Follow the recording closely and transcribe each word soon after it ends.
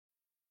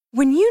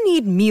When you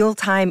need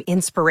mealtime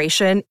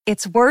inspiration,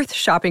 it's worth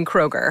shopping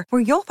Kroger,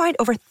 where you'll find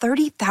over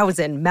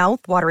 30,000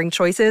 mouth-watering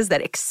choices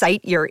that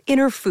excite your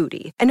inner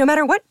foodie. And no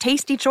matter what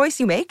tasty choice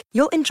you make,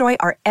 you'll enjoy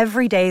our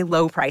everyday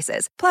low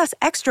prices, plus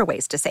extra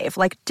ways to save,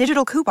 like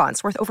digital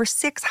coupons worth over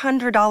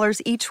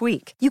 $600 each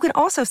week. You can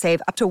also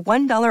save up to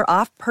 $1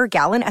 off per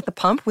gallon at the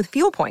pump with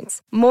fuel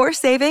points. More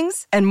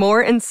savings and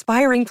more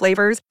inspiring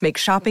flavors make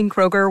shopping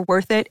Kroger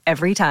worth it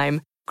every time.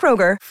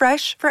 Kroger,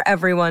 fresh for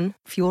everyone.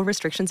 Fuel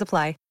restrictions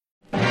apply.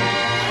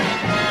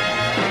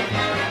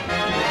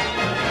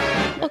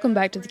 Welcome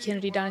back to the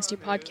Kennedy Dynasty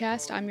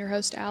Podcast. I'm your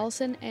host,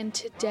 Allison, and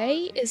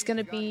today is going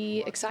to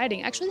be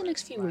exciting. Actually, the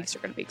next few weeks are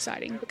going to be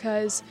exciting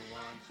because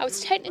I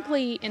was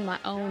technically in my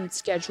own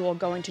schedule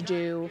going to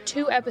do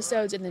 2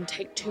 episodes and then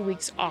take 2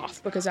 weeks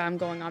off because I'm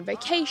going on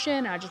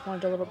vacation. I just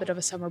wanted a little bit of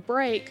a summer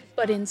break.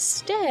 But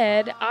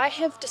instead, I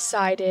have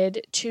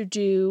decided to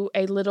do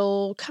a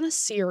little kind of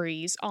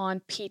series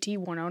on PT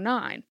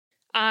 109.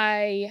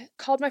 I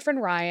called my friend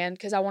Ryan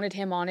because I wanted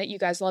him on it. You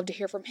guys love to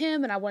hear from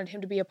him, and I wanted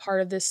him to be a part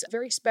of this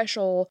very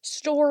special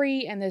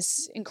story and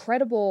this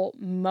incredible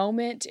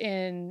moment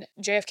in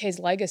JFK's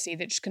legacy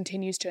that just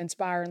continues to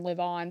inspire and live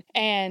on.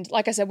 And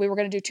like I said, we were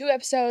going to do 2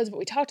 episodes, but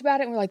we talked about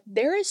it, and we're like,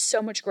 there is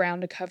so much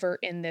ground to cover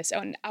in this,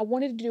 and I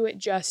wanted to do it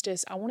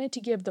justice. I wanted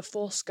to give the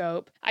full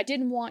scope. I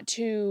didn't want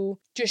to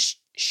just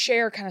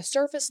share kind of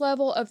surface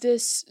level of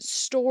this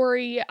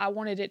story. I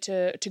wanted it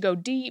to go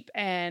deep,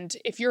 and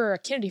if you're a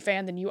Kennedy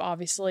fan, then you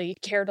obviously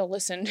care to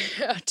listen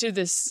to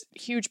this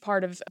huge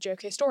part of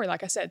JFK's story,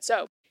 like I said.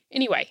 So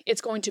anyway,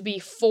 it's going to be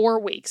 4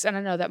 weeks, and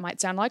I know that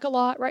might sound like a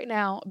lot right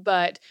now,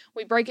 but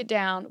we break it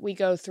down. We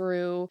go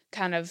through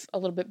kind of a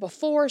little bit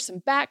before, some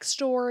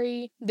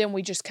backstory, then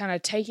we just kind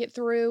of take it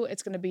through.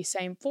 It's going to be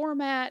same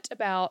format,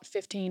 about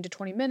 15 to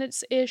 20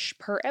 minutes-ish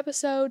per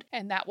episode,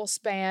 and that will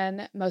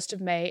span most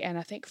of May and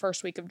I think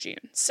first week of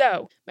June.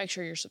 So make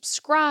sure you're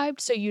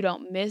subscribed so you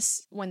don't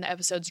miss when the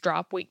episodes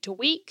drop week to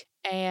week,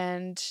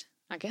 and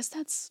I guess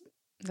that's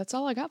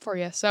all I got for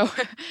you. So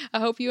I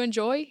hope you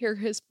enjoy. Here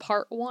is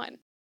part 1.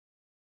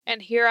 And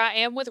here I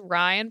am with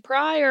Ryan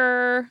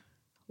Pryor.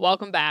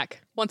 Welcome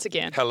back once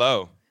again.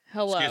 Hello.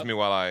 Excuse me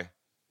while I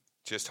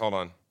just hold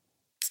on.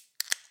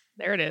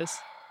 There it is.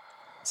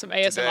 Some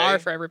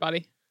ASMR for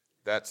everybody.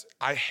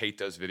 I hate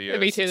those videos.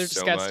 Me too. They're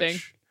so disgusting.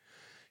 Much.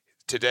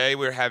 Today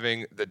we're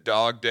having the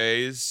Dog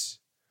Days.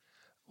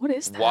 What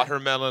is that?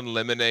 Watermelon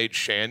lemonade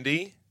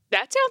shandy.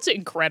 That sounds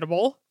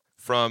incredible.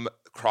 From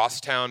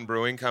Crosstown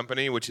Brewing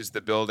Company, which is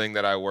the building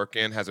that I work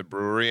in, has a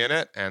brewery in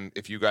it. And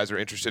if you guys are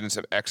interested in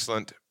some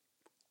excellent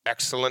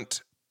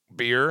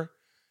beer,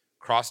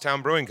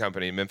 Crosstown Brewing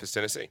Company, Memphis,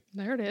 Tennessee.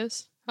 There it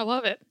is. I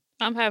love it.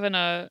 I'm having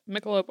a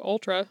Michelob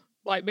Ultra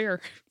light beer,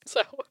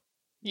 so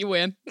you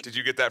win. Did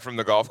you get that from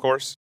the golf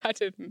course? I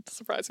didn't,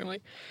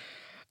 surprisingly.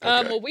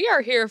 Okay. Well, we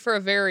are here for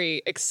a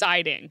very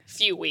exciting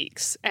few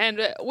weeks,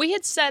 and we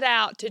had set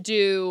out to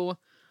do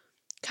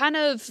kind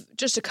of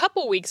just a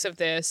couple weeks of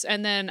this,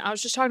 and then I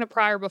was just talking to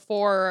Pryor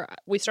before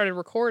we started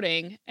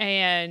recording,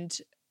 and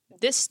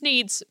this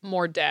needs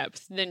more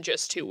depth than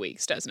just 2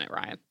 weeks, doesn't it,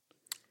 Ryan?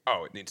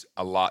 Oh, it needs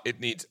a lot.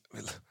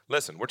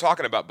 Listen, we're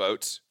talking about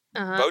boats.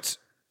 Uh-huh. Boats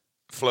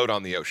float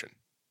on the ocean.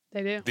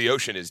 They do. The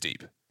ocean is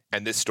deep,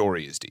 and this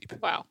story is deep.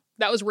 Wow.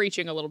 That was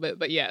reaching a little bit,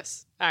 but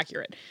yes,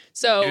 accurate.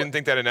 So you didn't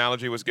think that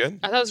analogy was good?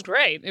 I thought it was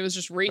great. It was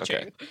just reaching.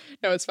 Okay.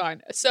 No, it's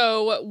fine.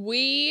 So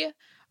we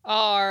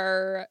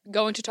are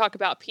going to talk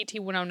about PT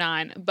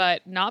 109,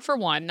 but not for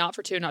 1, not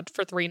for 2, not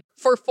for 3,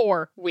 for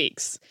 4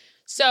 weeks.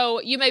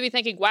 So you may be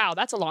thinking, wow,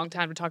 that's a long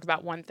time to talk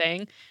about one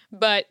thing.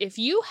 But if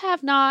you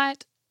have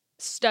not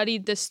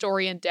studied this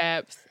story in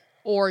depth,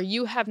 or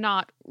you have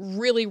not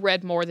really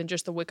read more than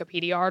just the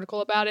Wikipedia article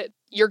about it,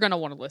 you're going to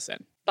want to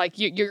listen. Like,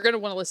 you're going to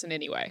want to listen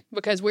anyway,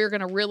 because we're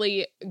going to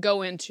really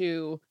go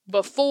into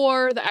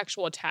before the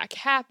actual attack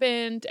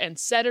happened and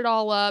set it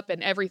all up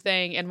and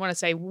everything. And when I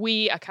say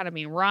we, I kind of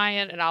mean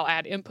Ryan, and I'll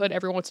add input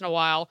every once in a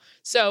while.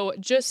 So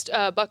just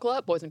buckle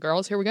up, boys and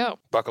girls. Here we go.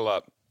 Buckle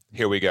up.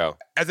 Here we go.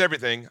 As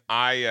everything,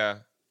 I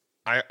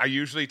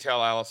usually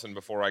tell Allison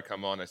before I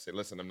come on, I say,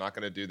 listen, I'm not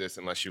going to do this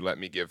unless you let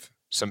me give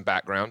some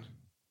background,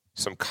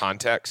 some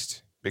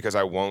context, because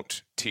I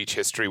won't teach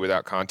history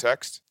without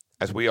context.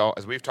 As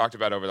we've talked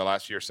about over the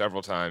last year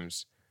several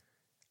times,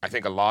 I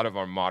think a lot of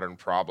our modern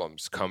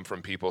problems come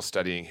from people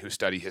who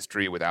study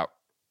history without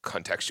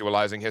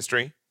contextualizing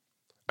history.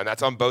 And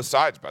that's on both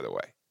sides, by the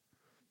way.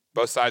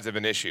 Both sides of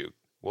an issue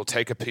will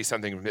take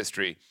something from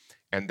history,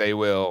 and they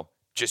will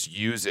just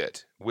use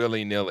it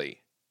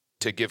willy-nilly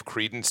to give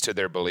credence to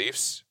their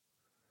beliefs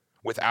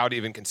without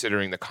even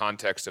considering the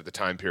context of the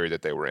time period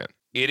that they were in.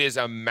 It is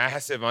a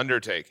massive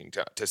undertaking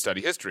to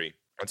study history,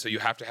 and so you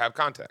have to have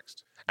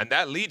context. And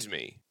that leads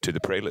me to the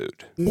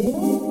prelude.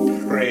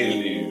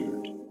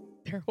 Prelude.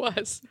 There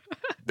was.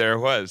 There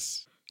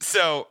was.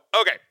 So,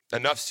 okay,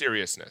 enough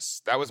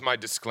seriousness. That was my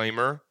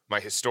disclaimer, my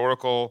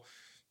historical.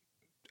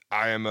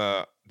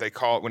 They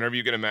call it, whenever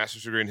you get a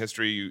master's degree in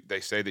history,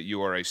 they say that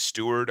you are a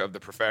steward of the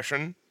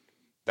profession.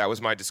 That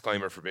was my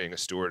disclaimer for being a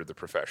steward of the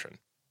profession.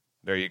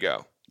 There you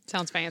go.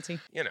 Sounds fancy.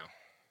 You know,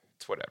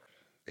 It's whatever.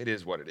 It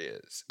is what it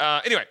is.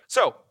 Anyway,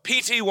 so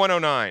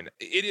PT-109,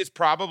 it is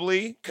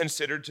probably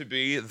considered to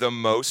be the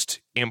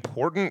most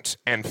important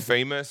and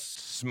famous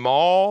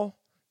small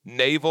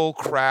naval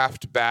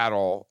craft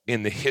battle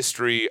in the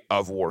history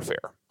of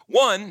warfare.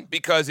 One,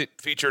 because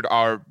it featured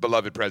our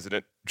beloved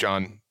president,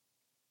 John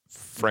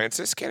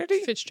Francis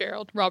Kennedy?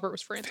 Fitzgerald. Robert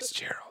was Francis.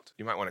 Fitzgerald.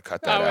 You might want to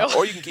cut that out.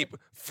 Or you can keep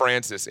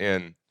Francis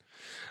in.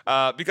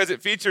 Because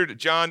it featured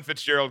John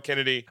Fitzgerald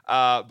Kennedy,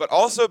 but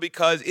also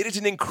because it is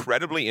an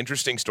incredibly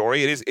interesting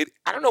story.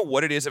 I don't know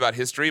what it is about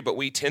history, but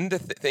we tend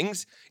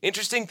to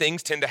interesting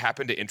things tend to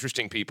happen to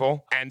interesting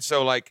people. And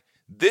so like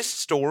this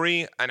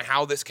story and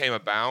how this came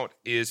about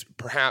is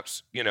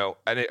perhaps,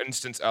 an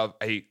instance of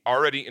a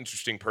already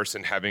interesting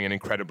person having an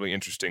incredibly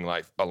interesting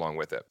life along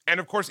with it. And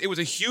of course, it was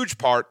a huge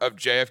part of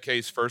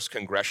JFK's first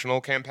congressional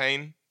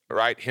campaign.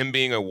 Right, him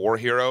being a war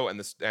hero and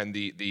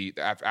the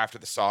after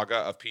the saga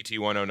of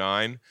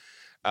PT-109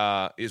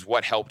 is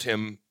what helped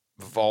him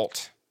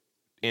vault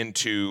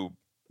into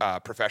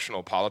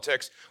professional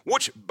politics.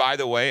 Which, by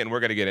the way, and we're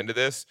going to get into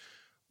this,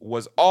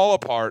 was all a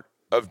part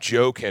of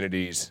Joe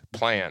Kennedy's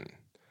plan.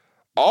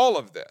 All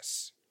of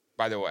this,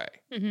 by the way,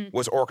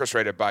 was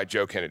orchestrated by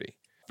Joe Kennedy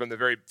from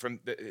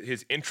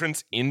his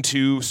entrance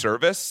into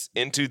service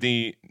into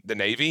the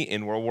Navy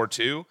in World War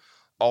II.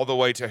 All the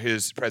way to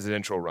his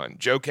presidential run.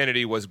 Joe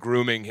Kennedy was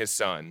grooming his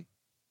son,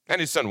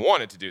 and his son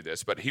wanted to do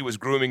this, but he was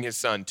grooming his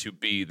son to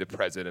be the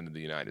president of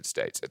the United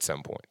States at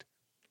some point,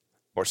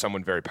 or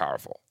someone very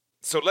powerful.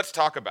 So let's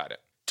talk about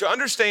it. To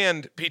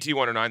understand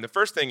PT-109, the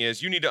first thing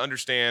is you need to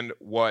understand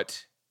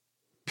what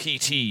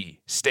PT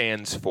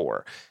stands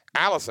for.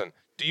 Allison,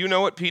 do you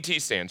know what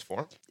PT stands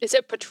for? Is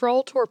it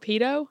Patrol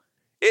Torpedo?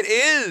 It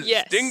is!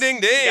 Yes. Ding, ding,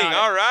 ding!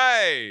 All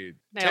right!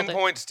 Nailed 10 it.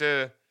 points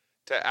to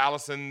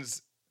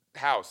Allison's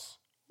house.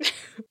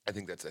 I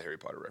think that's a Harry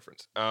Potter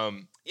reference.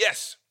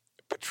 Yes,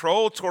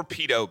 patrol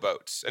torpedo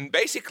boats. And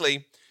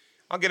basically,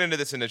 I'll get into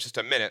this in just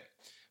a minute,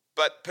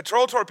 but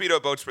patrol torpedo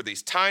boats were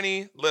these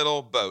tiny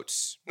little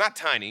boats. Not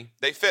tiny.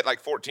 They fit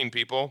like 14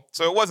 people,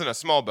 so it wasn't a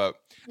small boat.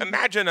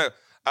 Imagine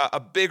a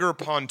bigger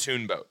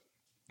pontoon boat,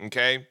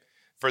 okay,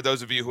 for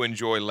those of you who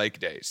enjoy lake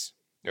days,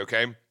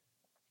 okay?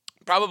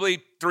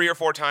 Probably 3 or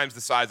 4 times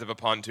the size of a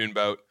pontoon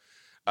boat.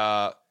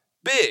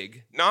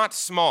 Big, not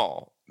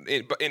small.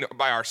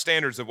 By our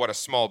standards of what a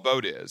small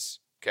boat is,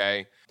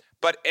 okay?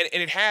 But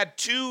and it had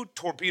 2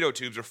 torpedo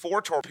tubes or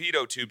 4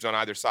 torpedo tubes on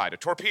either side. A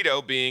torpedo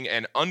being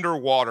an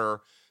underwater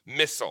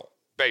missile,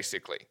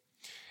 basically.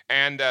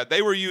 And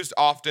they were used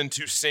often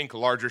to sink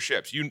larger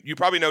ships. You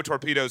probably know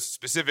torpedoes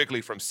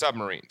specifically from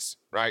submarines,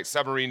 right?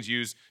 Submarines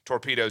use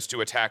torpedoes to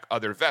attack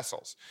other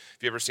vessels.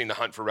 If you ever seen The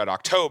Hunt for Red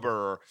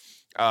October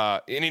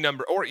or any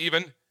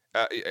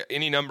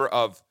number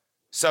of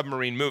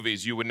submarine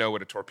movies, you would know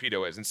what a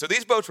torpedo is. And so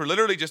these boats were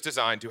literally just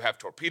designed to have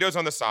torpedoes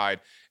on the side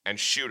and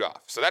shoot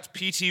off. So that's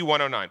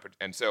PT-109.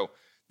 And so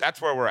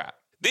that's where we're at.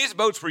 These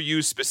boats were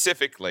used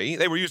specifically,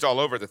 they were used all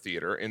over the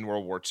theater in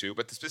World War II,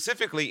 but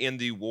specifically in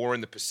the war in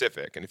the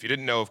Pacific. And if you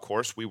didn't know, of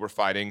course, we were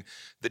fighting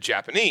the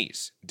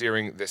Japanese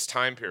during this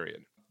time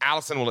period.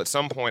 Allison will at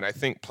some point, I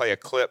think, play a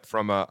clip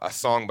from a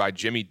song by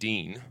Jimmy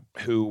Dean,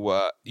 who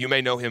you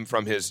may know him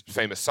from his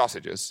famous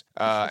sausages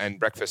and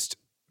breakfast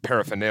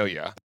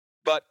paraphernalia.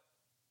 But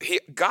he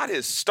got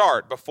his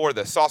start before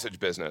the sausage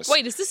business.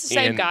 Wait, is this the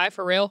same guy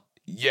for real?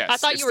 Yes. I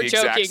thought you were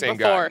joking before.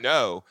 Guy.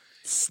 No.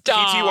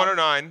 Stop.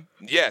 PT-109,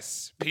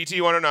 yes.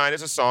 PT-109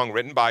 is a song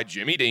written by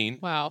Jimmy Dean,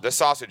 wow, the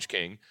Sausage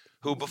King,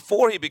 who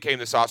before he became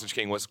the Sausage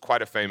King was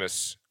quite a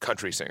famous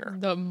country singer.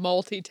 The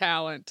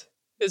multi-talent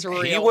is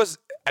real. He was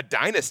a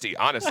dynasty,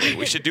 honestly.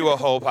 We should do a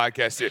whole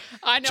podcast here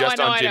on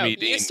Jimmy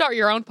Dean. You start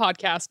your own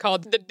podcast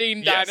called The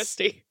Dean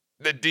Dynasty.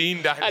 The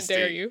Dean Dynasty. How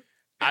dare you.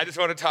 I just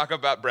want to talk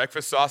about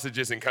breakfast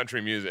sausages and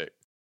country music.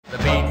 The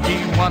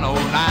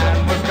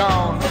PT-109 was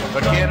gone,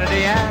 but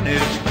Kennedy and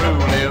his crew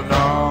lived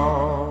on.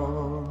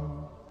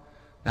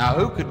 Now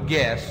who could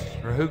guess,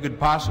 or who could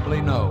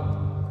possibly know,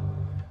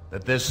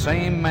 that this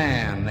same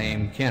man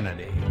named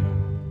Kennedy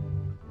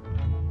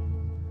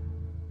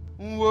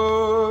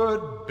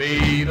would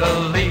be the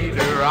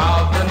leader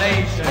of the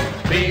nation,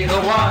 be the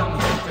one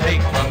to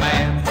take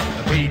command.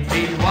 The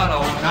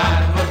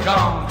PT-109 was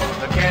gone,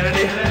 but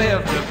Kennedy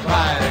lived to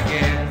fight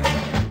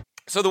again.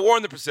 So the war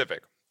in the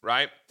Pacific,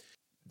 right?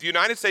 The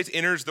United States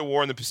enters the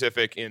war in the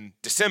Pacific in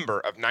December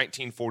of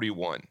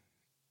 1941,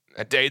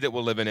 a day that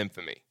will live in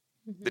infamy,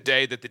 the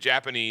day that the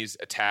Japanese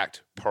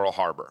attacked Pearl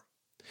Harbor.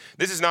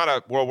 This is not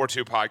a World War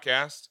II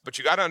podcast, but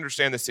you got to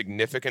understand the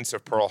significance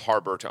of Pearl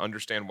Harbor to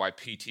understand why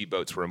PT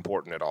boats were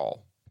important at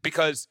all.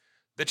 Because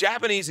the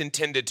Japanese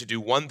intended to do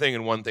one thing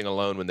and one thing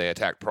alone when they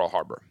attacked Pearl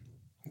Harbor.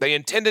 They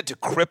intended to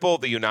cripple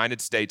the United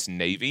States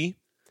Navy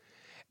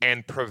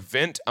and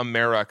prevent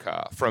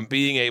America from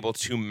being able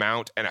to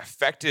mount an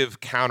effective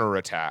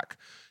counterattack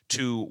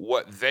to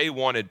what they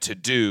wanted to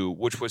do,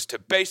 which was to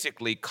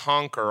basically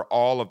conquer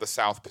all of the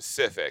South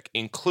Pacific,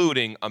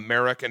 including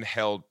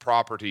American-held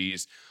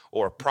properties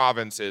or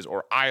provinces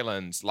or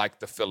islands like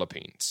the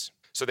Philippines.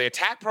 So they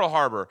attacked Pearl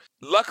Harbor.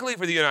 Luckily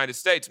for the United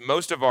States,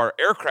 most of our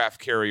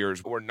aircraft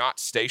carriers were not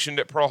stationed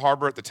at Pearl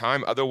Harbor at the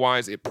time.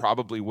 Otherwise, it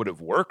probably would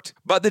have worked.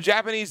 But the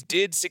Japanese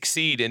did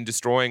succeed in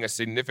destroying a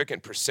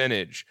significant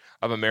percentage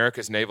of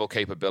America's naval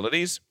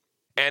capabilities.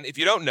 And if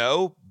you don't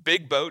know,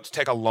 big boats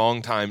take a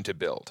long time to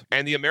build.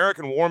 And the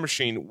American war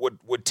machine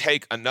would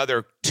take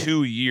another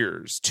 2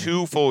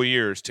 full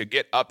years to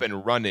get up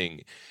and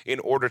running in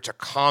order to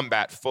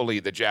combat fully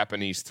the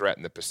Japanese threat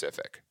in the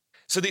Pacific.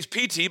 So these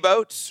PT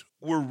boats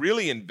were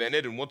really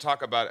invented, and we'll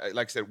talk about,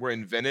 like I said, were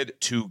invented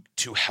to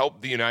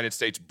help the United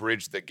States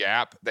bridge the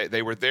gap.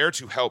 They were there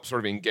to help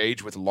sort of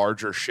engage with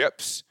larger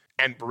ships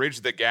and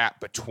bridge the gap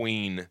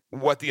between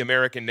what the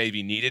American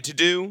Navy needed to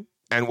do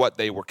and what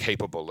they were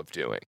capable of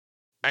doing.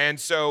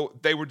 And so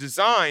they were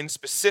designed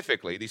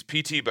specifically, these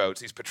PT boats,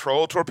 these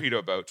patrol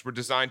torpedo boats, were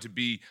designed to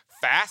be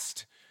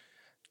fast,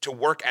 to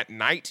work at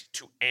night,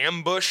 to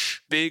ambush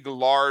big,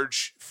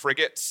 large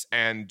frigates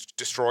and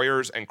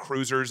destroyers and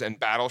cruisers and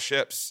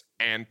battleships,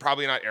 and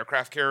probably not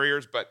aircraft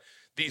carriers, but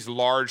these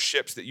large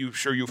ships that you've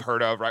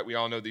heard of, right? We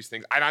all know these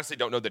things. I honestly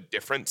don't know the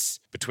difference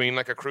between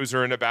like a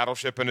cruiser and a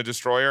battleship and a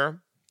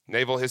destroyer.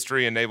 Naval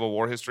history and naval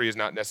war history is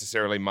not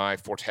necessarily my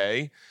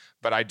forte,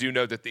 but I do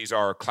know that these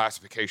are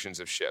classifications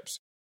of ships.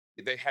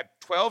 They had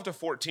 12 to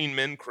 14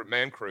 man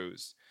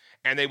crews,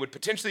 and they would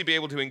potentially be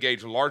able to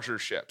engage larger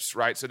ships,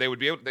 right? So they would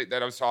be able,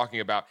 that I was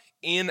talking about,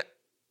 in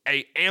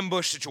a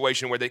ambush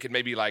situation where they could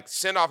maybe like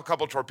send off a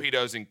couple of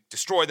torpedoes and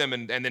destroy them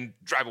and then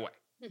drive away,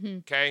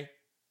 okay?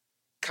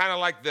 Kind of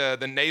like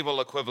the naval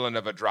equivalent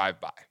of a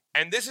drive-by.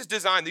 And this is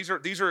designed, these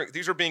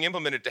are being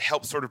implemented to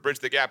help sort of bridge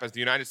the gap as the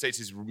United States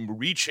is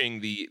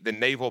reaching the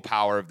naval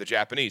power of the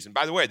Japanese. And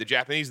by the way, the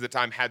Japanese at the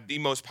time had the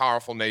most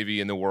powerful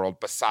navy in the world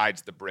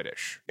besides the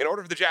British. In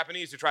order for the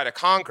Japanese to try to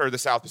conquer the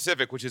South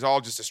Pacific, which is all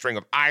just a string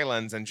of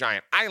islands and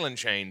giant island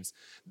chains,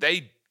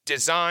 they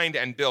designed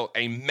and built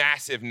a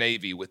massive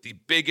navy with the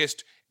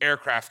biggest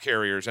aircraft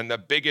carriers and the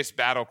biggest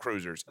battle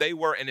cruisers. They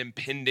were an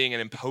impending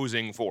and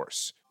imposing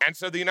force. And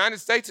so the United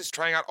States is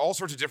trying out all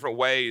sorts of different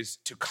ways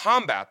to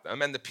combat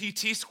them, and the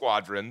PT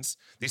squadrons,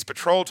 these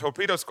patrol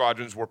torpedo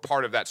squadrons, were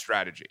part of that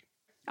strategy.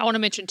 I want to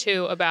mention,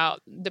 too,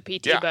 about the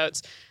PT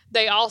boats.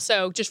 They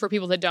also, just for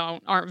people that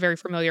aren't very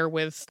familiar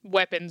with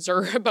weapons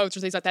or boats or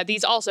things like that,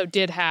 these also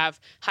did have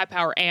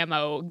high-power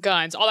ammo,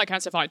 guns, all that kind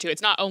of stuff on it, too.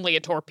 It's not only a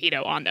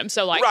torpedo on them.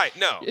 So, like,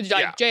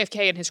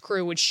 JFK and his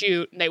crew would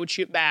shoot, and they would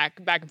shoot back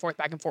and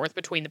forth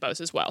between the boats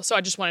as well. So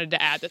I just wanted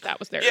to add that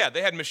was there. Yeah,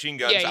 they had machine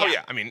guns.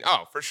 I mean,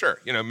 for sure.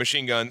 You know,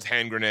 machine guns,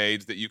 hand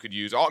grenades that you could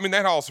use. They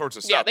had all sorts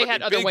of stuff. Yeah, they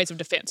had other ways of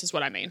defense is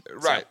what I mean.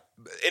 Right. So.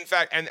 In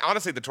fact, and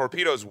honestly, the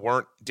torpedoes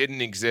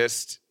didn't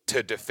exist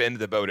to defend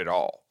the boat at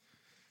all.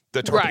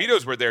 The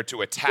torpedoes were there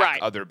to attack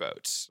other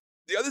boats.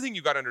 The other thing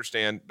you got to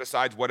understand,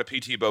 besides what a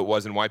PT boat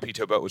was and why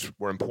PT boats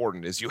were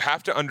important, is you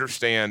have to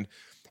understand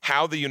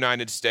how the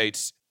United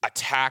States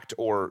attacked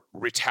or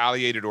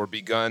retaliated or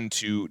begun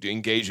to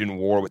engage in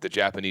war with the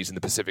Japanese in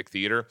the Pacific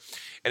theater.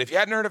 And if you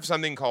hadn't heard of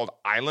something called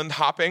island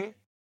hopping,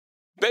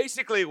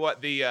 basically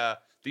what the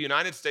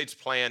United States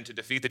plan to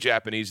defeat the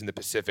Japanese in the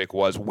Pacific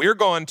was, we're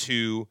going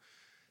to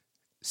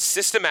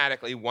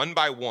systematically, one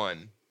by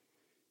one,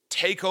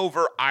 take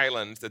over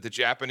islands that the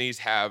Japanese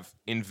have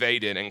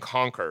invaded and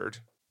conquered,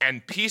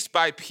 and piece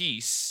by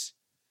piece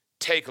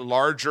take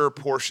larger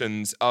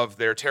portions of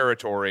their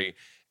territory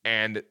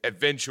and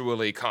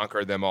eventually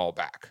conquer them all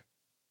back.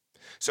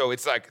 So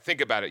it's like,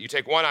 think about it. You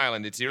take one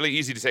island. It's really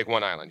easy to take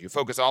one island. You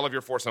focus all of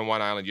your force on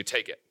one island. You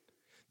take it.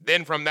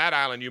 Then from that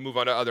island, you move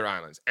on to other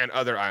islands and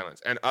other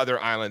islands and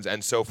other islands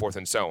and so forth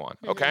and so on,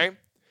 okay?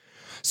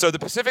 So the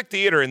Pacific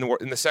theater in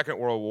the Second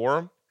World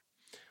War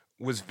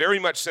was very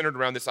much centered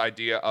around this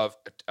idea of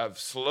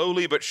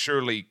slowly but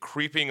surely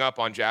creeping up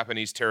on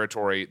Japanese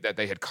territory that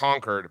they had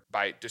conquered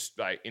by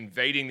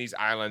invading these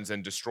islands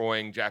and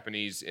destroying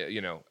Japanese,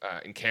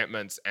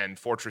 encampments and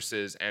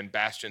fortresses and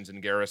bastions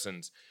and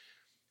garrisons,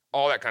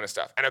 all that kind of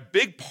stuff. And a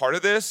big part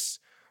of this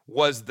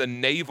was the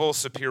naval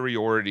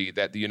superiority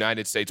that the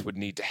United States would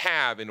need to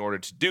have in order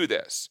to do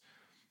this.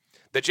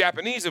 The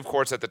Japanese, of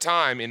course, at the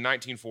time in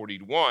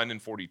 1941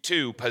 and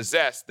 42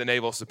 possessed the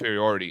naval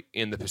superiority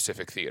in the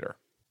Pacific theater.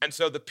 And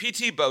so the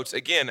PT boats,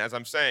 again, as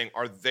I'm saying,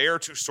 are there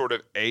to sort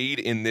of aid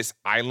in this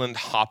island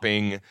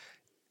hopping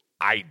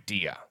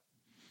idea.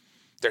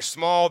 They're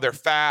small, they're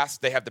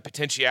fast, they have the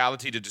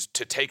potentiality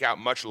to take out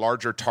much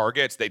larger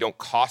targets. They don't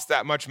cost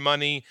that much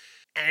money,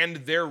 and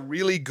they're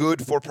really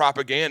good for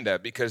propaganda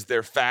because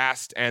they're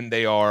fast and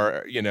they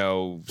are,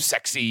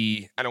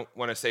 sexy. I don't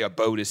want to say a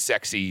boat is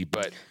sexy,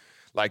 but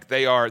like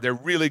they're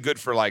really good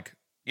for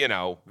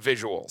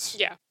visuals.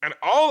 Yeah. And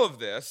all of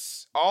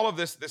this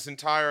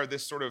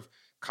sort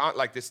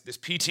of this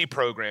PT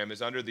program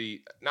is under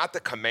not the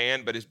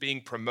command, but is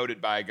being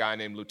promoted by a guy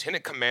named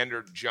Lieutenant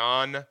Commander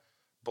John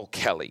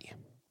Bulkeley.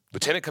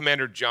 Lieutenant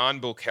Commander John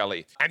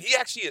Bulkeley. And he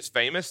actually is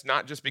famous,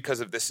 not just because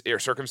of this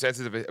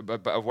circumstances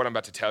of what I'm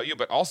about to tell you,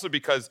 but also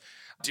because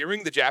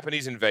during the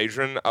Japanese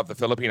invasion of the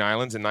Philippine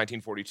Islands in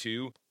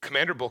 1942,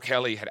 Commander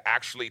Bulkeley had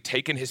actually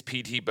taken his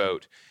PT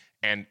boat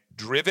and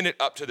driven it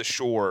up to the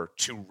shore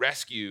to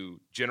rescue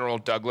General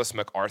Douglas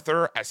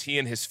MacArthur as he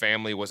and his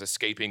family was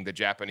escaping the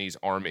Japanese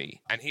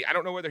army. And I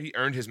don't know whether he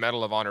earned his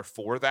Medal of Honor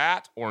for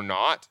that or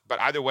not, but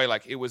either way,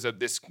 like, it was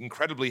this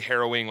incredibly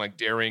harrowing, like,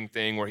 daring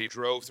thing where he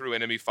drove through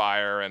enemy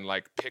fire and,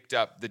 like, picked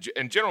up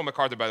and General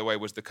MacArthur, by the way,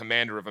 was the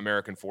commander of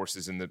American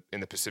forces in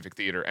the Pacific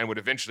Theater and would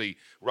eventually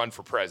run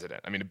for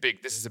president. I mean,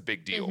 this is a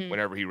big deal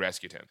whenever he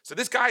rescued him. So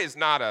this guy is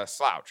not a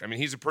slouch. I mean,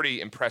 he's a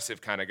pretty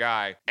impressive kind of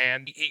guy.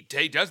 And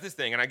he does this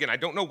thing. And again, I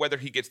don't know whether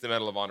he gets the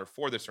Medal of Honor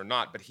for this or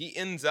not, but he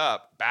ends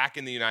up back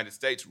in the United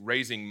States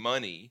raising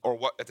money, or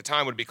what at the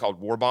time would be called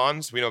war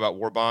bonds. We know about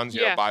war bonds,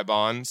 you know, buy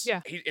bonds.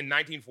 Yeah. In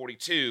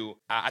 1942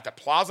 at the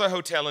Plaza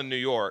Hotel in New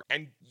York.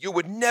 And you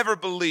would never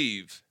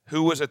believe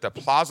who was at the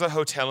Plaza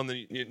Hotel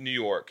in New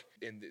York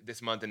in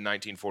this month in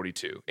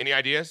 1942. Any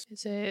ideas?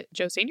 Is it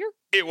Joe Sr.?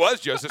 It was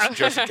Joseph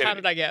Kennedy. How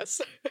did I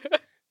guess?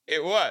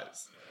 It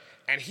was.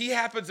 And he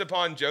happens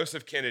upon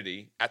Joseph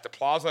Kennedy at the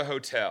Plaza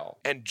Hotel.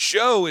 And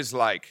Joe is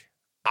like,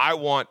 I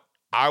want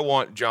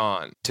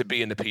John to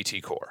be in the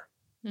PT Corps.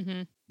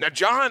 Mm-hmm. Now,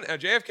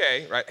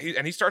 JFK, right?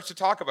 He starts to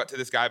talk to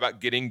this guy about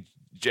getting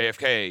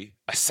JFK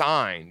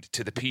assigned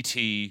to the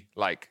PT,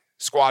 like,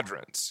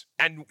 squadrons.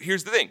 And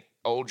here's the thing.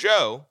 Old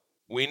Joe,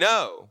 we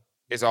know,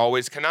 is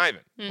always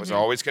conniving. Was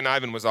always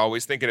conniving, was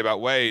always thinking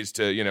about ways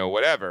to, you know,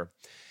 whatever.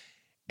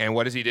 And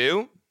what does he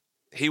do?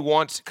 He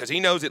wants, because he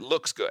knows it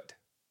looks good.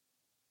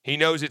 He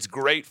knows it's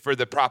great for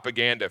the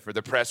propaganda, for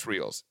the press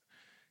reels.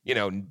 You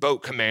know,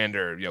 boat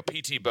commander, you know,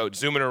 PT boat,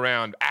 zooming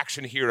around,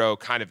 action hero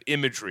kind of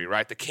imagery,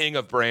 right? The king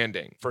of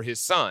branding for his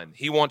son.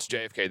 He wants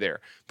JFK there.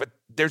 But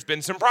there's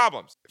been some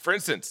problems. For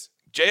instance,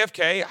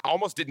 JFK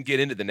almost didn't get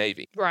into the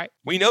Navy. Right.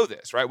 We know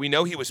this, right? We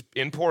know he was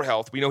in poor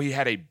health. We know he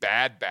had a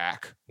bad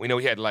back. We know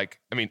he had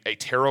a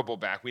terrible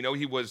back. We know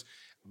he was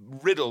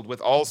riddled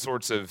with all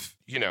sorts of,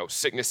 you know,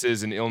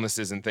 sicknesses and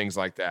illnesses and things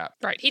like that.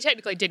 Right. He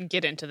technically didn't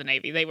get into the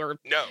Navy.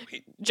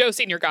 Joe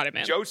Sr. got him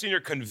in. Joe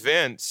Sr.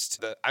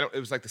 convinced it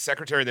was like the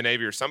Secretary of the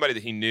Navy or somebody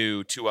that he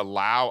knew to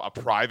allow a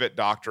private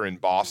doctor in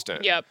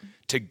Boston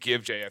to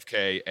give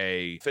JFK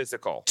a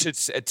physical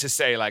to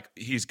say, like,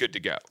 he's good to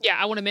go. Yeah,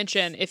 I want to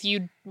mention, if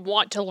you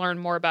want to learn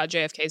more about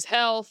JFK's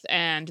health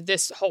and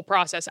this whole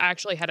process, I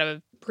actually had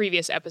a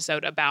previous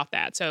episode about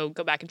that. So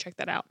go back and check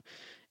that out.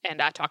 And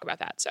I talk about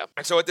that.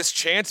 And so at this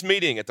chance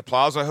meeting at the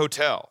Plaza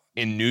Hotel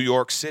in New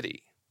York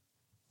City,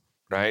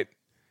 right?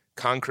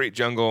 Concrete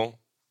jungle,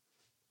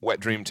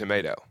 wet dream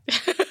tomato.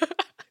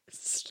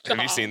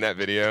 Have you seen that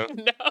video?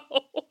 No.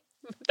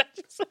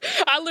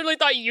 I literally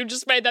thought you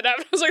just made that up.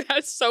 I was like,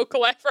 that's so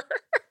clever.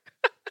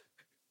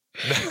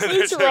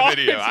 There's a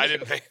video. I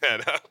didn't make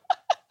that up.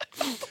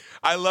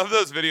 I love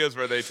those videos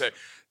where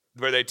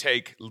they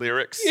take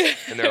lyrics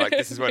and they're like,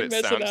 this is what it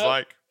sounds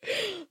like.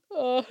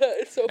 Oh,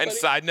 that's so funny. And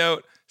side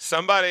note,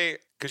 somebody,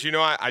 because you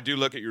know I do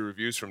look at your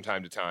reviews from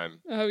time to time.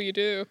 Oh, you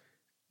do?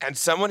 And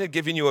someone had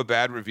given you a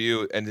bad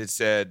review and it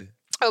said...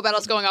 Oh, about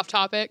us going off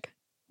topic?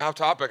 Off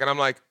topic. And I'm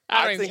like,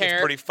 I think care.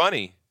 It's pretty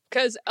funny.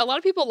 Because a lot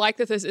of people like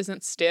that this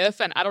isn't stiff,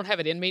 and I don't have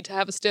it in me to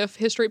have a stiff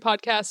history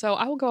podcast, so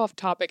I will go off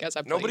topic as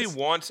I please. Nobody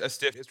wants a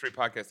stiff history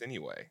podcast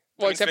anyway.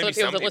 Well, except for the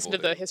people that listen to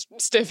the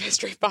stiff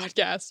history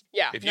podcast.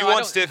 Yeah. If you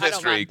want stiff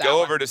history,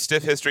 go over to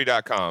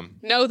stiffhistory.com.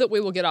 Know that we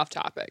will get off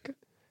topic.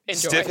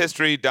 Enjoy.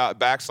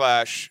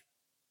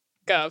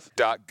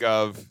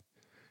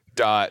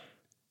 Stiffhistory.backslash.gov.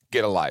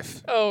 Get a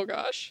life. Oh,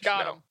 gosh.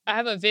 Got him. I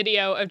have a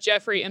video of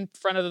Jeffrey in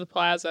front of the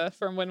plaza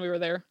from when we were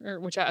there,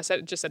 which I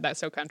just said that's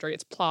so country.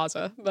 It's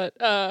plaza, but...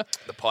 the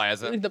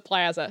plaza? The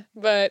plaza.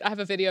 But I have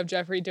a video of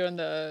Jeffrey doing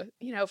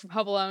from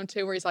Home Alone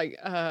too, where he's like,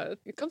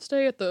 come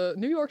stay at the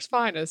New York's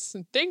finest,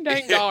 ding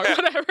dang dong,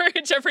 whatever.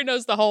 And Jeffrey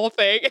knows the whole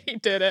thing. He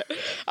did it.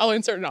 I'll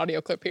insert an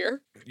audio clip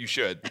here. You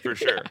should, for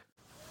sure. Yeah.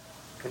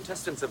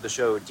 Contestants of the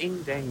show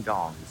Ding Dang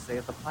Dong stay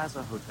at the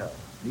Plaza Hotel,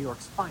 New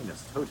York's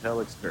finest hotel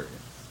experience.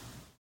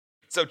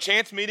 So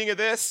chance meeting of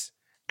this,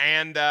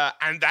 and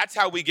that's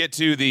how we get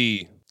to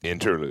the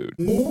interlude.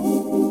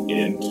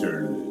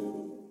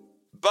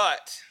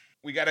 But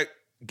we got to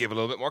give a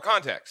little bit more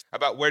context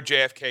about where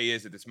JFK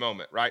is at this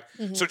moment, right?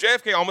 Mm-hmm. So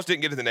JFK almost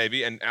didn't get to the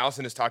Navy, and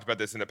Allison has talked about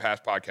this in a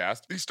past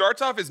podcast. He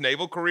starts off his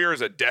naval career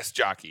as a desk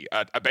jockey,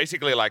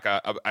 basically like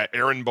a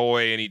errand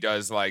boy, and he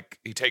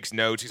takes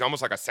notes. He's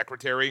almost like a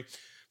secretary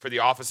for the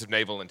Office of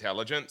Naval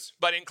Intelligence.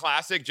 But in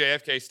classic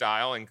JFK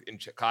style, in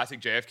classic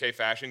JFK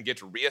fashion,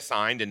 gets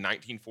reassigned in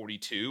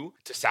 1942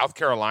 to South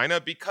Carolina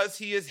because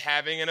he is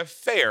having an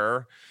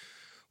affair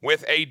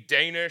with a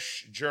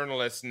Danish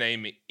journalist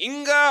named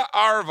Inga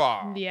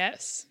Arvar.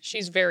 Yes,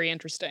 she's very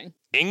interesting.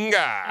 Inga.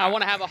 I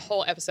want to have a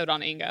whole episode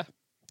on Inga.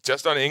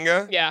 Just on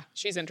Inga? Yeah,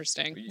 she's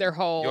interesting. Their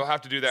whole You'll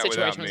have to do that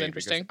without me. Was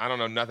interesting. I don't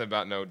know nothing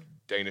about no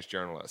Danish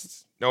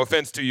journalists. No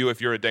offense to you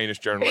if you're a Danish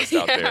journalist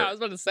out there. Yeah, I was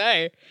about to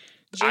say.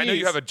 Jeez. I know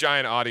you have a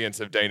giant audience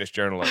of Danish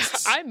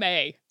journalists. I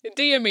may.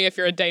 DM me if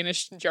you're a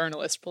Danish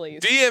journalist,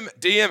 please.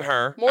 DM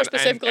her. More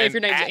specifically, if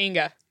your name's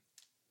Inga.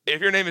 If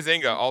your name is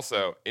Inga,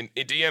 also,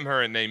 DM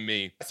her and name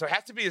me. So it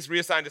has to be as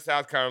reassigned to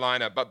South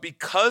Carolina. But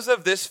because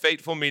of this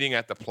fateful meeting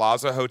at the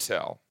Plaza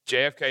Hotel,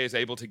 JFK is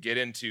able to get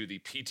into the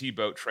PT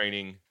boat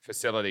training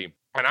facility.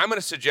 And I'm going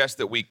to suggest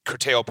that we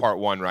curtail part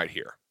 1 right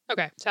here.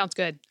 Okay, sounds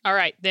good. All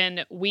right,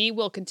 then we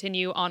will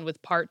continue on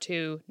with part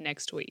 2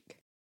 next week.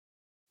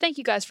 Thank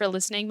you guys for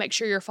listening. Make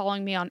sure you're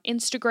following me on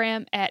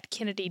Instagram at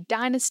Kennedy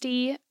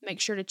Dynasty.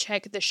 Make sure to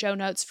check the show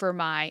notes for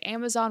my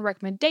Amazon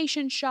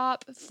recommendation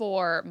shop,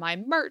 for my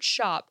merch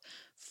shop,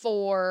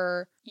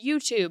 for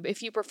YouTube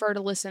if you prefer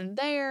to listen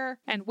there.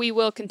 And we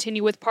will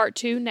continue with part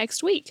 2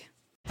 next week.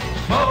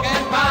 Smoking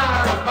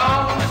fire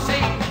upon the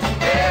sea.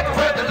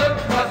 Everywhere they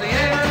looked was the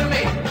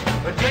enemy.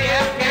 But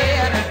JFK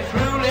had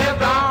truly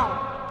lived on.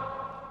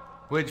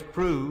 Which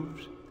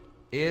proves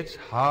it's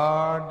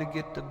hard to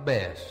get the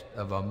best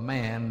of a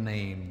man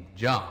named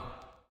John.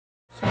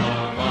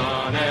 Come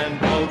on and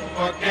vote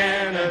for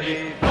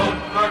Kennedy.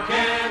 Vote for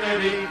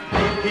Kennedy.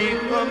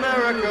 Keep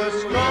America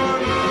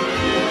strong.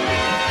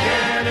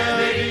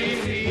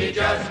 Kennedy, he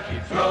just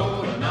keeps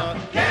rolling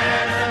up.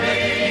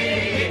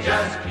 Kennedy, he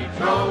just keeps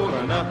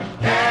rolling up.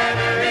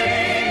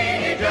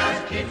 Kennedy, he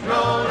just keeps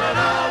rolling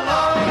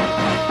along.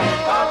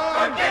 Vote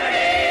for Kennedy.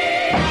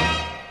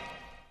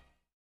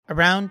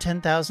 Around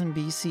 10,000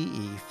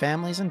 BCE,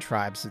 families and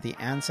tribes of the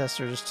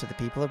ancestors to the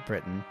people of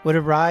Britain would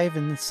arrive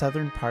in the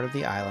southern part of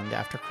the island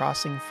after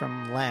crossing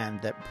from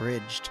land that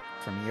bridged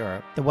from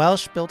Europe. The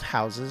Welsh built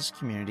houses,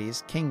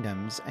 communities,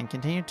 kingdoms, and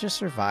continued to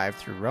survive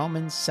through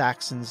Romans,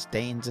 Saxons,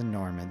 Danes, and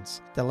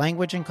Normans. The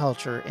language and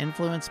culture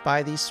influenced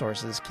by these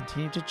sources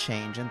continued to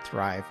change and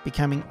thrive,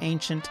 becoming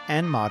ancient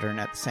and modern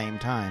at the same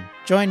time.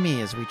 Join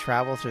me as we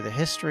travel through the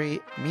history,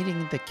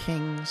 meeting the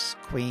kings,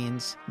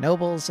 queens,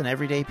 nobles, and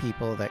everyday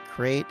people that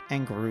create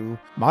and grew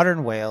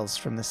modern Wales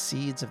from the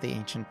seeds of the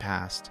ancient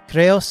past.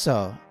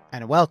 Croeso,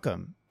 and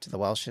welcome to the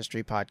Welsh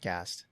History Podcast.